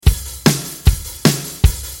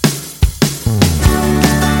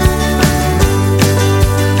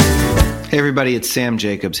everybody, it's Sam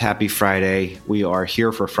Jacobs. Happy Friday. We are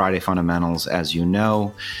here for Friday Fundamentals, as you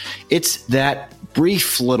know. It's that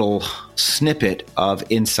brief little snippet of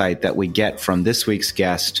insight that we get from this week's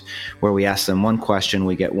guest, where we ask them one question,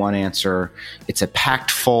 we get one answer. It's a packed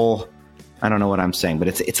full, I don't know what I'm saying, but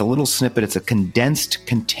it's a little snippet. It's a condensed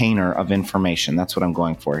container of information. That's what I'm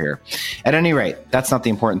going for here. At any rate, that's not the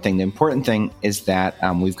important thing. The important thing is that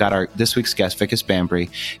we've got our this week's guest, Vikas Bambry,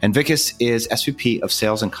 and Vikas is SVP of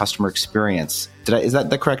Sales and Customer Experience. Is that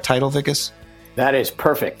the correct title, Vikas? That is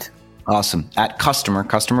perfect. Awesome. At Customer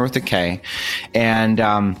with a K,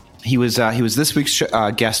 and he was this week's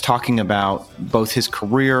guest talking about both his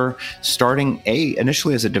career, starting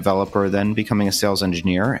initially as a developer, then becoming a sales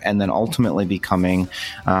engineer, and then ultimately becoming,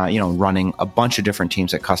 running a bunch of different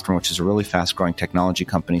teams at Customer, which is a really fast-growing technology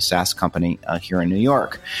company, SaaS company here in New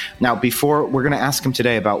York. Now, before we're going to ask him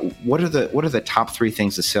today about what are the top three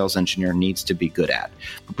things a sales engineer needs to be good at.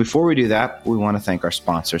 But before we do that, we want to thank our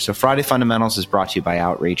sponsor. So Friday Fundamentals is brought to you by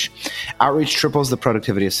Outreach. Outreach triples the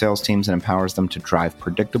productivity of sales teams and empowers them to drive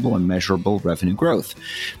predictable and measurable revenue growth.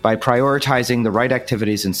 By prioritizing the right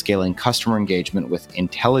activities and scaling customer engagement with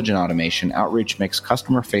intelligent automation, Outreach makes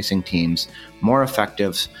customer-facing teams more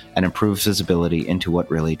effective and improves visibility into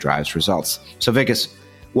what really drives results. So Vikas,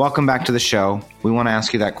 welcome back to the show. We want to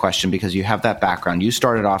ask you that question because you have that background. You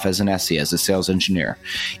started off as an SE, as a sales engineer,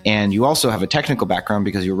 and you also have a technical background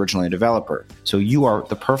because you're originally a developer. So you are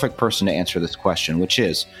the perfect person to answer this question, which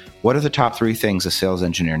is, what are the top three things a sales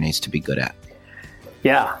engineer needs to be good at?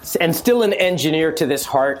 Yeah, and still an engineer to this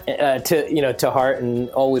heart, to heart, and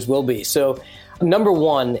always will be. So, number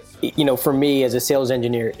one, for me as a sales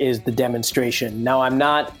engineer is the demonstration. Now, I'm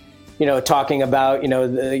not, talking about,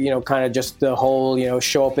 kind of just the whole,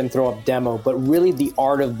 show up and throw up demo, but really the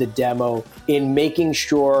art of the demo in making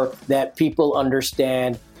sure that people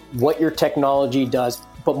understand what your technology does,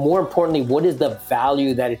 but more importantly, what is the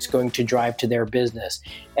value that it's going to drive to their business?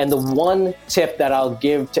 And the one tip that I'll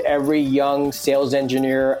give to every young sales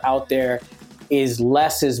engineer out there is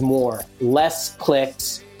less is more. Less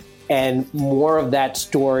clicks and more of that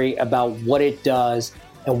story about what it does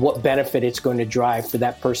and what benefit it's going to drive for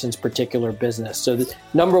that person's particular business. So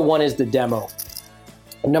number one is the demo.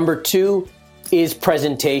 Number two is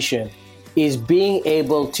presentation, is being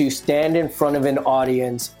able to stand in front of an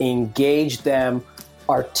audience, engage them,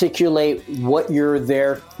 articulate what you're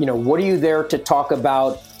there, what are you there to talk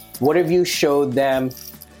about? What have you showed them?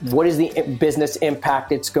 What is the business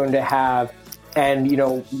impact it's going to have? And,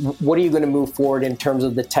 what are you going to move forward in terms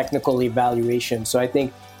of the technical evaluation? So I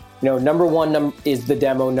think, number one is the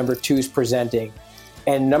demo. Number two is presenting.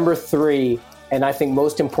 And number three, and I think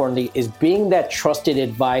most importantly, is being that trusted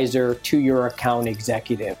advisor to your account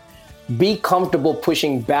executive. Be comfortable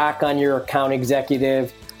pushing back on your account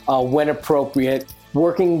executive when appropriate,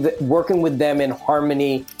 working with them in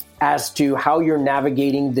harmony as to how you're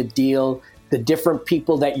navigating the deal, the different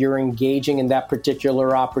people that you're engaging in that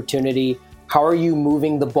particular opportunity, how are you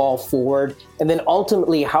moving the ball forward, and then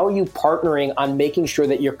ultimately, how are you partnering on making sure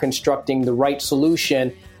that you're constructing the right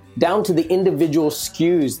solution down to the individual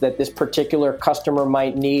SKUs that this particular customer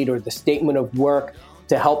might need or the statement of work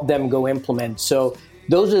to help them go implement. So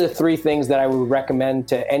those are the three things that I would recommend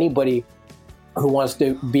to anybody who wants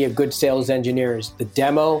to be a good sales engineer: is the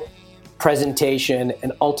demo, presentation,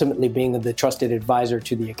 and ultimately being the trusted advisor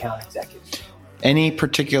to the account executive. Any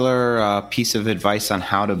particular piece of advice on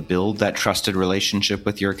how to build that trusted relationship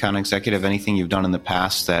with your account executive? Anything you've done in the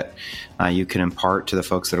past that you can impart to the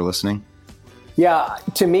folks that are listening? Yeah,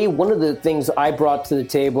 to me, one of the things I brought to the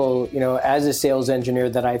table, as a sales engineer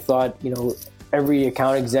that I thought, every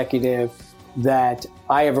account executive that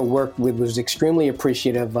I ever worked with was extremely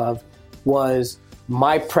appreciative of, was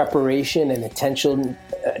my preparation and attention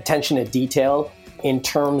to detail in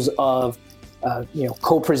terms of,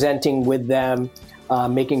 co-presenting with them,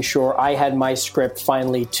 making sure I had my script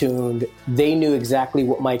finely tuned. They knew exactly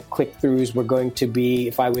what my click-throughs were going to be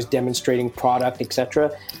if I was demonstrating product,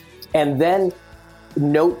 etc. And then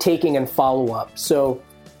note-taking and follow-up. So,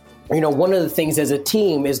 one of the things as a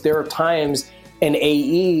team is there are times an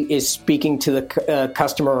AE is speaking to the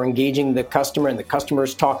customer or engaging the customer, and the customer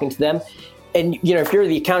is talking to them. And, if you're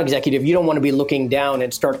the account executive, you don't want to be looking down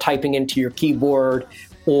and start typing into your keyboard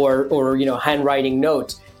or handwriting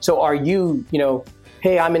notes. So are you,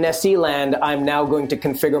 hey, I'm in SE land, I'm now going to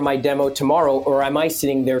configure my demo tomorrow, or am I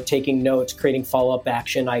sitting there taking notes, creating follow-up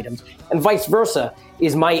action items? And vice versa.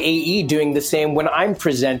 Is my AE doing the same when I'm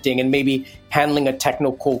presenting and maybe handling a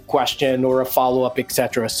technical question or a follow-up, et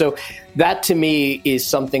cetera? So that to me is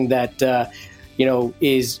something that,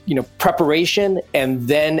 is preparation, and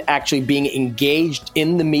then actually being engaged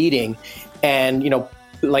in the meeting and,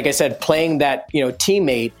 like I said, playing that,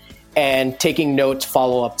 teammate and taking notes,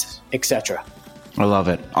 follow-ups, etc. I love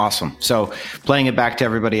it. Awesome. So playing it back to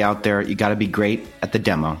everybody out there, you got to be great at the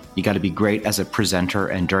demo. You got to be great as a presenter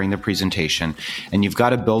and during the presentation. And you've got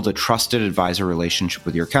to build a trusted advisor relationship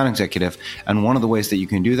with your account executive. And one of the ways that you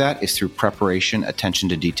can do that is through preparation, attention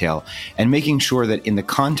to detail, and making sure that in the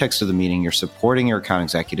context of the meeting, you're supporting your account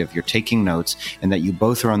executive, you're taking notes, and that you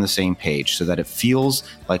both are on the same page so that it feels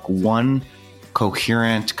like one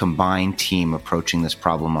coherent, combined team approaching this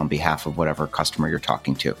problem on behalf of whatever customer you're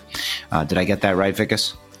talking to. Did I get that right,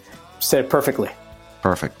 Vikas? Said it perfectly.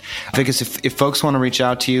 Perfect. Vikas, if folks want to reach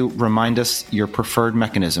out to you, remind us your preferred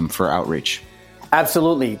mechanism for outreach.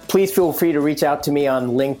 Absolutely. Please feel free to reach out to me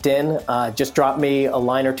on LinkedIn. Just drop me a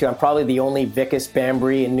line or two. I'm probably the only Vikas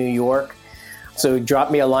Bambry in New York. So drop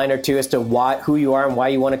me a line or two as to who you are and why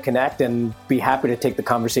you want to connect, and be happy to take the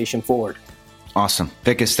conversation forward. Awesome.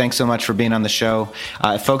 Vikas, thanks so much for being on the show.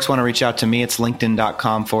 If folks want to reach out to me, it's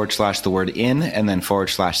linkedin.com/in and then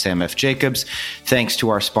 /Sam F. Jacobs. Thanks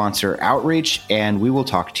to our sponsor, Outreach, and we will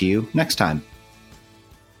talk to you next time.